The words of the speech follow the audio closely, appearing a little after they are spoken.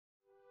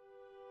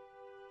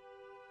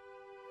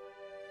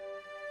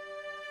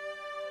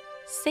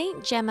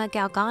Saint Gemma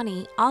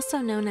Galgani, also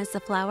known as the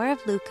Flower of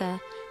Lucca,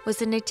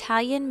 was an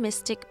Italian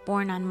mystic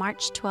born on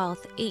March 12,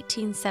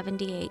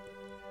 1878.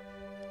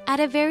 At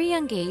a very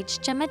young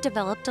age, Gemma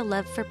developed a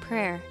love for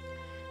prayer.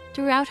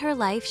 Throughout her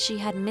life, she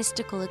had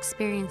mystical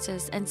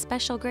experiences and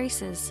special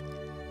graces.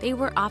 They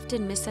were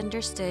often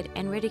misunderstood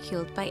and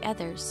ridiculed by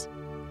others.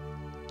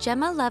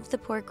 Gemma loved the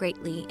poor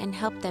greatly and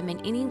helped them in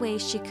any way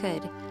she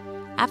could.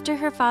 After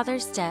her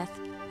father's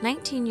death,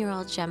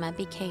 19-year-old Gemma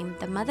became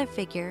the mother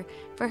figure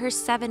for her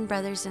 7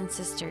 brothers and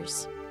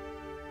sisters.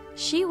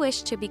 She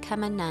wished to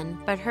become a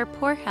nun, but her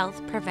poor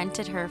health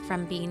prevented her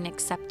from being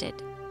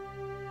accepted.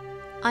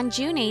 On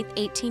June 8,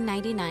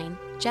 1899,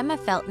 Gemma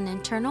felt an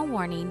internal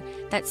warning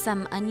that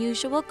some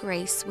unusual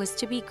grace was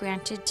to be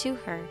granted to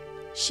her.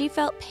 She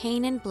felt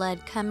pain and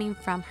blood coming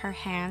from her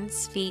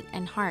hands, feet,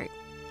 and heart.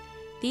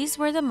 These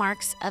were the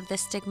marks of the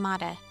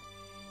stigmata.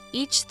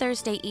 Each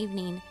Thursday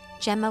evening,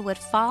 Gemma would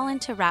fall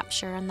into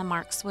rapture and the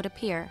marks would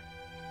appear.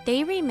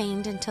 They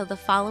remained until the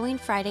following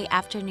Friday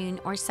afternoon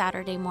or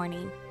Saturday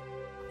morning.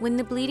 When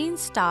the bleeding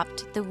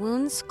stopped, the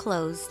wounds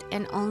closed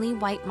and only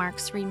white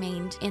marks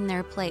remained in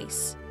their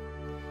place.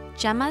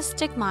 Gemma's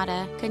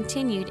stigmata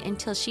continued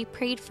until she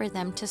prayed for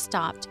them to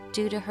stop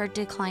due to her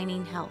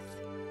declining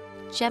health.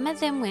 Gemma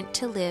then went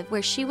to live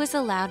where she was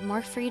allowed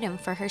more freedom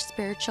for her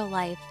spiritual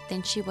life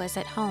than she was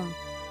at home.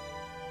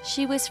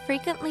 She was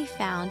frequently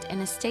found in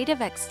a state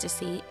of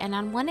ecstasy, and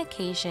on one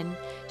occasion,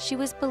 she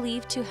was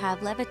believed to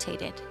have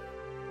levitated.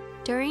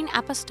 During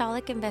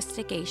apostolic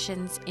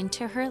investigations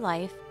into her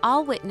life,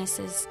 all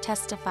witnesses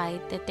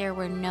testified that there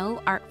were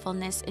no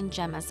artfulness in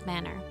Gemma's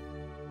manner.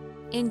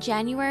 In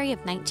January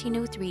of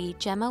 1903,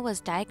 Gemma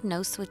was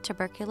diagnosed with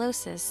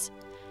tuberculosis.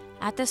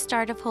 At the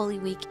start of Holy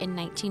Week in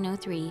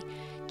 1903,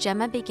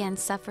 Gemma began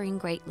suffering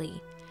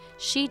greatly.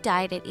 She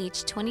died at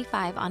age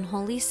 25 on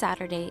Holy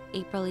Saturday,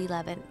 April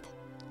 11th.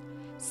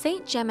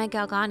 Saint Gemma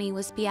Galgani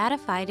was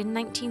beatified in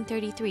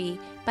 1933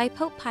 by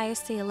Pope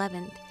Pius XI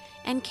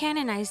and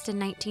canonized in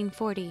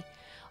 1940,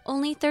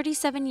 only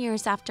 37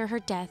 years after her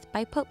death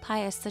by Pope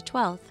Pius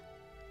XII.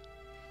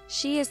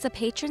 She is the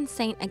patron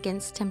saint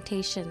against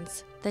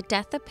temptations, the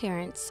death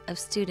appearance of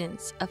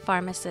students, of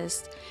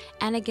pharmacists,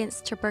 and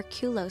against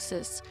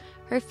tuberculosis.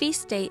 Her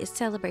feast day is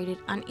celebrated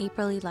on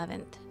April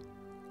 11th.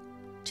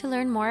 To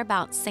learn more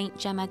about Saint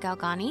Gemma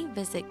Galgani,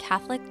 visit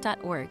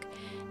Catholic.org.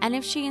 And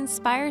if she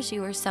inspires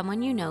you or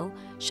someone you know,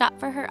 shop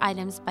for her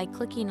items by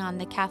clicking on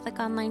the Catholic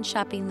online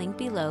shopping link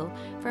below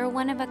for a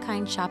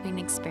one-of-a-kind shopping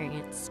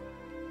experience.